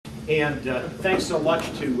And thanks so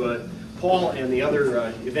much to Paul and the other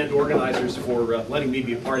event organizers for letting me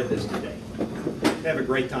be a part of this today. Have a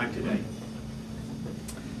great time today.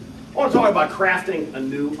 I want to talk about crafting a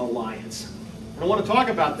new alliance. And I want to talk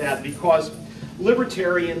about that because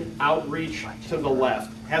libertarian outreach to the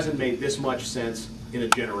left hasn't made this much sense in a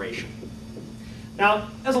generation. Now,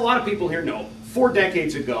 as a lot of people here know, 4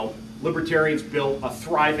 decades ago, libertarians built a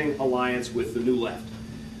thriving alliance with the New Left.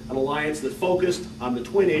 An alliance that focused on the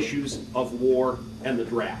twin issues of war and the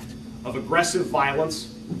draft, of aggressive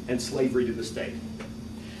violence and slavery to the state.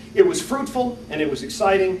 It was fruitful and it was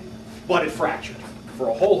exciting, but it fractured for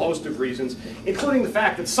a whole host of reasons, including the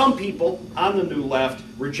fact that some people on the New Left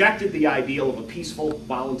rejected the ideal of a peaceful,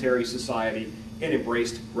 voluntary society and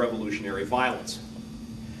embraced revolutionary violence.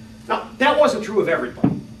 Now, that wasn't true of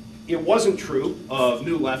everybody. It wasn't true of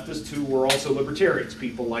New Leftists who were also libertarians,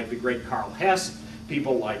 people like the great Karl Hess,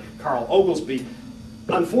 people like Carl Oglesby.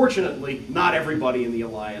 Unfortunately, not everybody in the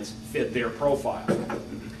alliance fit their profile.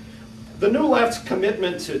 The New Left's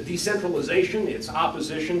commitment to decentralization, its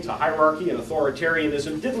opposition to hierarchy and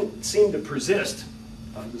authoritarianism didn't seem to persist.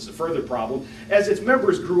 This is a further problem, as its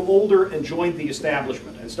members grew older and joined the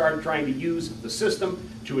establishment and started trying to use the system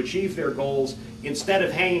to achieve their goals instead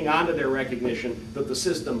of hanging on to their recognition that the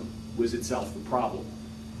system was itself the problem.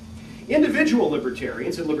 Individual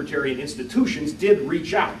libertarians and libertarian institutions did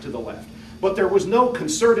reach out to the left, but there was no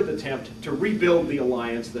concerted attempt to rebuild the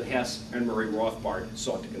alliance that Hess and Murray Rothbard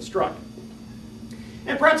sought to construct.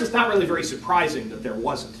 And perhaps it's not really very surprising that there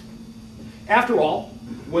wasn't. After all,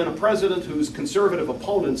 when a president whose conservative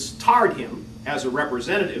opponents tarred him as a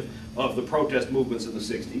representative of the protest movements of the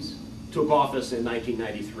 60s took office in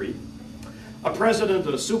 1993, a president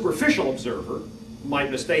that a superficial observer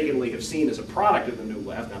might mistakenly have seen as a product of the New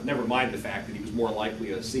Left, now never mind the fact that he was more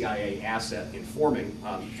likely a CIA asset informing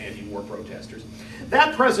on anti-war protesters,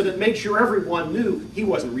 that president made sure everyone knew he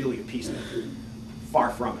wasn't really a peacemaker.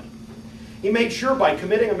 Far from it. He made sure by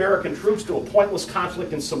committing American troops to a pointless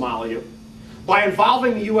conflict in Somalia, by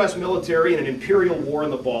involving the US military in an imperial war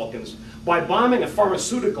in the Balkans, by bombing a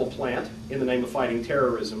pharmaceutical plant in the name of fighting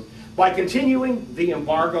terrorism, by continuing the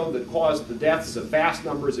embargo that caused the deaths of vast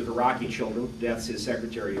numbers of Iraqi children, deaths his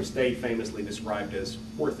Secretary of State famously described as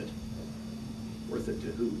worth it. Worth it to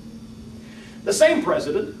who? The same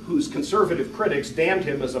president, whose conservative critics damned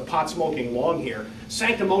him as a pot-smoking longhair,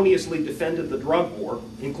 sanctimoniously defended the drug war,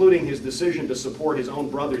 including his decision to support his own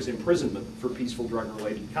brother's imprisonment for peaceful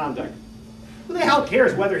drug-related conduct. Who the hell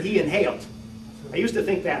cares whether he inhaled? I used to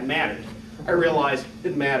think that mattered. I realized it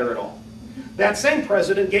didn't matter at all. That same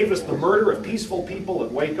president gave us the murder of peaceful people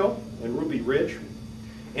at Waco and Ruby Ridge,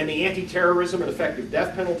 and the Anti-Terrorism and Effective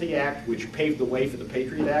Death Penalty Act, which paved the way for the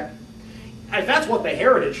Patriot Act. If that's what the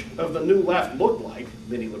heritage of the New Left looked like,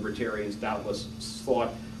 many libertarians doubtless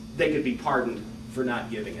thought they could be pardoned for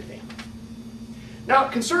not giving a damn. Now,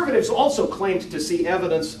 conservatives also claimed to see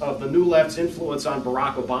evidence of the New Left's influence on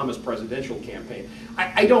Barack Obama's presidential campaign.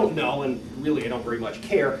 I don't know, and really I don't very much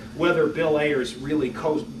care, whether Bill Ayers really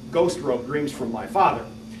ghost wrote Dreams from My Father.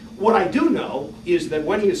 What I do know is that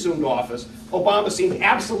when he assumed office, Obama seemed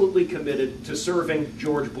absolutely committed to serving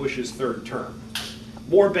George Bush's 3rd term.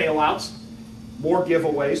 More bailouts, more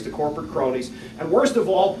giveaways to corporate cronies, and worst of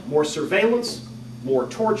all, more surveillance, more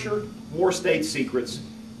torture, more state secrets,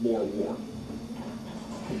 more war.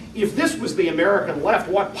 If this was the American left,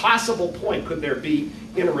 what possible point could there be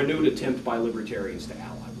in a renewed attempt by libertarians to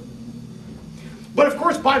ally with it? But of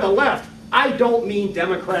course, by the left, I don't mean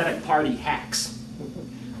Democratic Party hacks.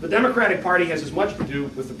 The Democratic Party has as much to do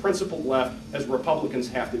with the principled left as Republicans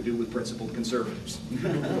have to do with principled conservatives.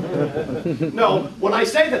 No, when I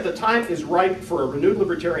say that the time is ripe for a renewed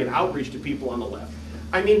libertarian outreach to people on the left,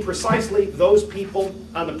 I mean precisely those people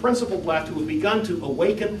on the principled left who have begun to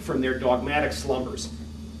awaken from their dogmatic slumbers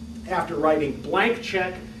after writing blank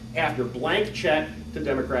check after blank check to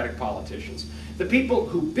Democratic politicians. The people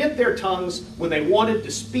who bit their tongues when they wanted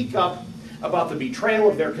to speak up about the betrayal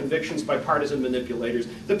of their convictions by partisan manipulators.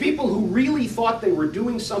 The people who really thought they were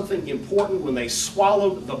doing something important when they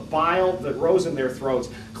swallowed the bile that rose in their throats,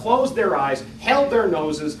 closed their eyes, held their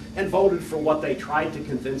noses, and voted for what they tried to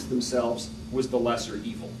convince themselves was the lesser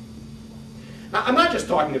evil. Now, I'm not just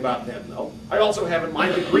talking about them, though. I also have in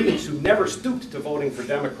mind the Greens who never stooped to voting for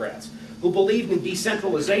Democrats, who believed in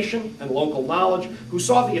decentralization and local knowledge, who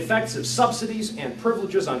saw the effects of subsidies and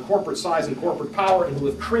privileges on corporate size and corporate power, and who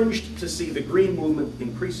have cringed to see the Green movement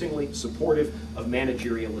increasingly supportive of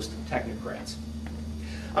managerialist technocrats.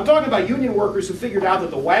 I'm talking about union workers who figured out that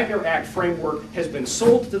the Wagner Act framework has been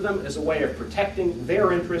sold to them as a way of protecting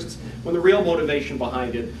their interests when the real motivation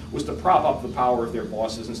behind it was to prop up the power of their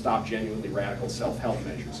bosses and stop genuinely radical self-help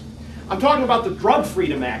measures. I'm talking about the drug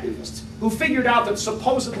freedom activists who figured out that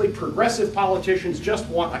supposedly progressive politicians just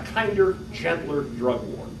want a kinder, gentler drug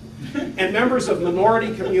war. And members of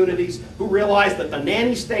minority communities who realize that the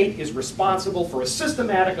nanny state is responsible for a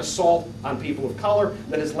systematic assault on people of color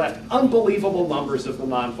that has left unbelievable numbers of the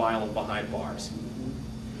nonviolent behind bars.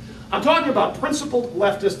 I'm talking about principled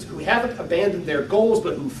leftists who haven't abandoned their goals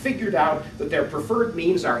but who figured out that their preferred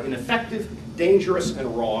means are ineffective, dangerous,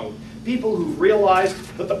 and wrong. People who've realized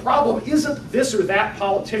that the problem isn't this or that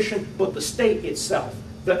politician, but the state itself.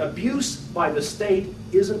 That abuse by the state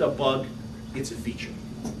isn't a bug, it's a feature.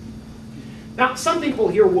 Now, some people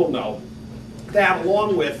here will know that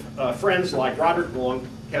along with friends like Roderick Long,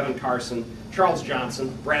 Kevin Carson, Charles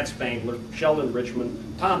Johnson, Brad Spangler, Sheldon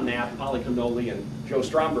Richmond, Tom Knapp, Polly Cannoli, and Joe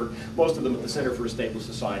Stromberg, most of them at the Center for a Stateless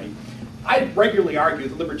Society, I regularly argue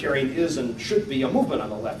that libertarian is and should be a movement on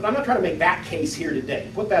the left, but I'm not trying to make that case here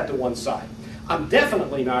today. Put that to one side. I'm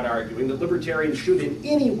definitely not arguing that libertarians should in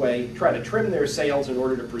any way try to trim their sails in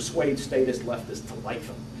order to persuade statist leftists to like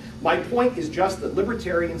them. My point is just that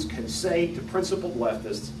libertarians can say to principled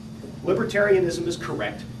leftists, libertarianism is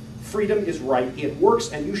correct, freedom is right, it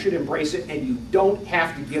works and you should embrace it, and you don't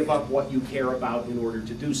have to give up what you care about in order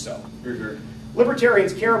to do so.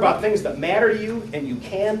 Libertarians care about things that matter to you, and you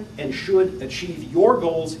can and should achieve your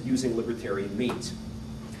goals using libertarian means.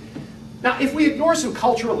 Now, if we ignore some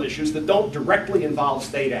cultural issues that don't directly involve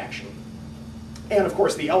state action, and of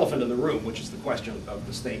course the elephant in the room, which is the question of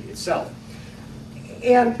the state itself,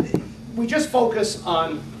 and we just focus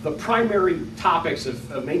on the primary topics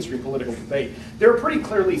of mainstream political debate, there are pretty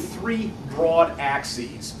clearly three broad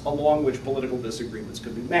axes along which political disagreements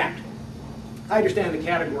could be mapped. I understand the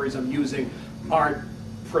categories I'm using aren't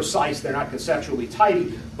precise, they're not conceptually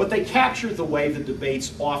tidy, but they capture the way the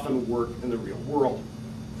debates often work in the real world.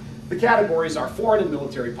 The categories are foreign and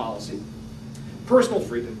military policy, personal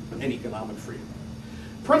freedom, and economic freedom.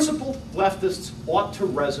 Principled leftists ought to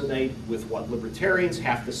resonate with what libertarians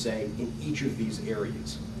have to say in each of these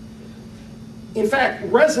areas. In fact,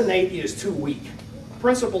 resonate is too weak.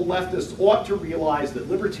 Principled leftists ought to realize that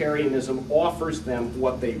libertarianism offers them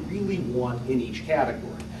what they really want in each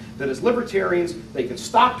category. That as libertarians, they can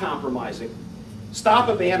stop compromising, stop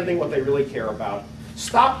abandoning what they really care about,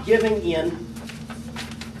 stop giving in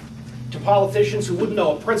to politicians who wouldn't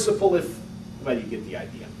know a principle if, well, you get the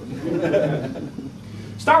idea.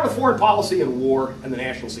 Start with foreign policy and war and the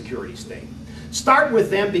national security state. Start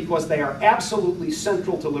with them because they are absolutely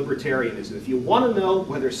central to libertarianism. If you want to know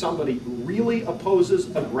whether somebody really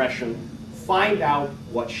opposes aggression, find out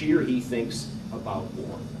what she or he thinks about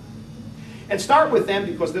war. And start with them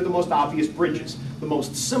because they're the most obvious bridges. The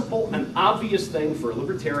most simple and obvious thing for a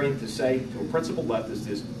libertarian to say to a principled leftist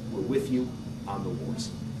is, we're with you on the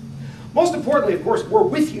wars. Most importantly, of course, we're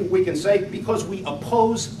with you, we can say, because we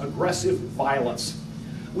oppose aggressive violence.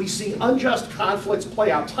 We see unjust conflicts play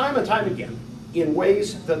out time and time again in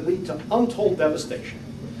ways that lead to untold devastation,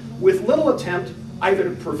 with little attempt either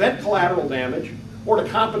to prevent collateral damage or to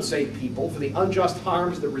compensate people for the unjust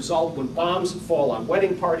harms that result when bombs fall on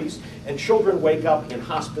wedding parties and children wake up in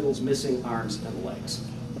hospitals missing arms and legs.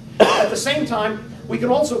 At the same time, we can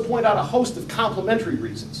also point out a host of complementary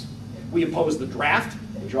reasons. We oppose the draft,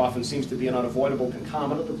 which often seems to be an unavoidable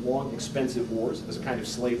concomitant of long, expensive wars as a kind of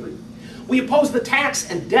slavery. We oppose the tax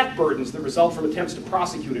and debt burdens that result from attempts to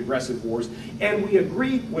prosecute aggressive wars, and we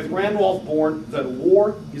agree with Randolph Bourne that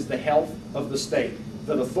war is the health of the state,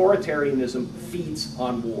 that authoritarianism feeds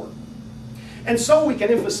on war. And so we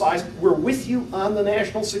can emphasize we're with you on the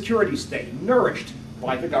national security state, nourished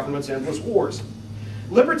by the government's endless wars.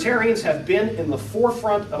 Libertarians have been in the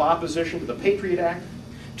forefront of opposition to the Patriot Act,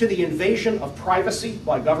 to the invasion of privacy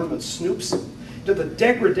by government snoops, to the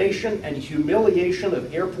degradation and humiliation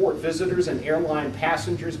of airport visitors and airline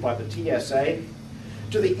passengers by the TSA,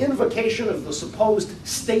 to the invocation of the supposed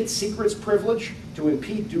state secrets privilege to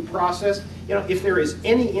impede due process. You know, if there is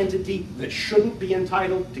any entity that shouldn't be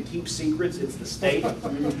entitled to keep secrets, it's the state.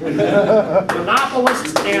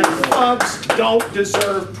 Monopolists and thugs don't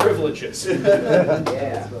deserve privileges.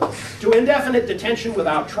 Yeah. To indefinite detention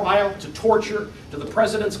without trial, to torture, to the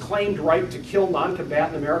president's claimed right to kill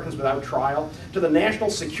non-combatant Americans without trial, to the national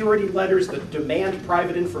security letters that demand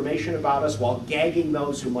private information about us while gagging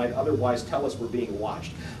those who might otherwise tell us we're being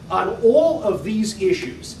watched. On all of these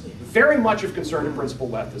issues, very much of concern to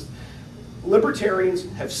principled leftists,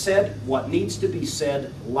 libertarians have said what needs to be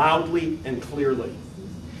said loudly and clearly.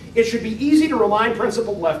 It should be easy to remind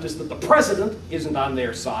principled leftists that the president isn't on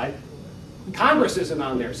their side, Congress isn't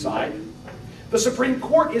on their side, the Supreme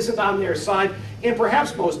Court isn't on their side, and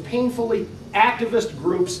perhaps most painfully, activist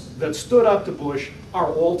groups that stood up to Bush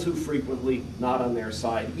are all too frequently not on their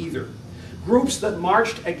side either. Groups that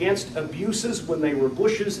marched against abuses when they were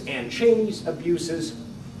Bush's and Cheney's abuses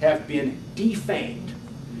have been defamed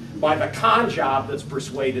by the con job that's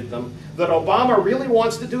persuaded them that Obama really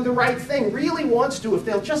wants to do the right thing, really wants to if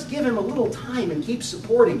they'll just give him a little time and keep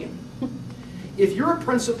supporting him. If you're a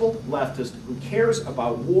principled leftist who cares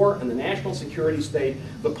about war and the national security state,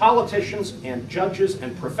 the politicians and judges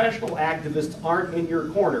and professional activists aren't in your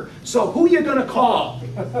corner. So who are you going to call?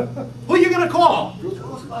 Who are you going to call?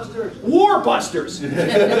 Ghostbusters. War busters,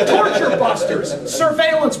 torture busters,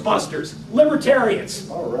 surveillance busters, libertarians.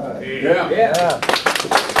 All right. Yeah.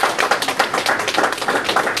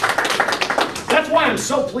 That's why I'm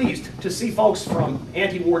so pleased to see folks from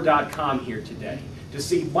antiwar.com here today. To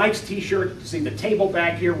see Mike's t-shirt, to see the table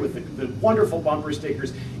back here with the wonderful bumper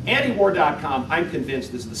stickers. Antiwar.com, I'm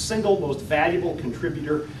convinced, is the single most valuable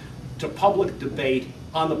contributor to public debate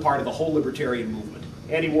on the part of the whole libertarian movement.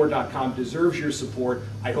 Antiwar.com deserves your support.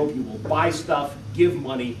 I hope you will buy stuff, give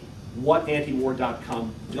money. What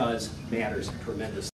antiwar.com does matters tremendously.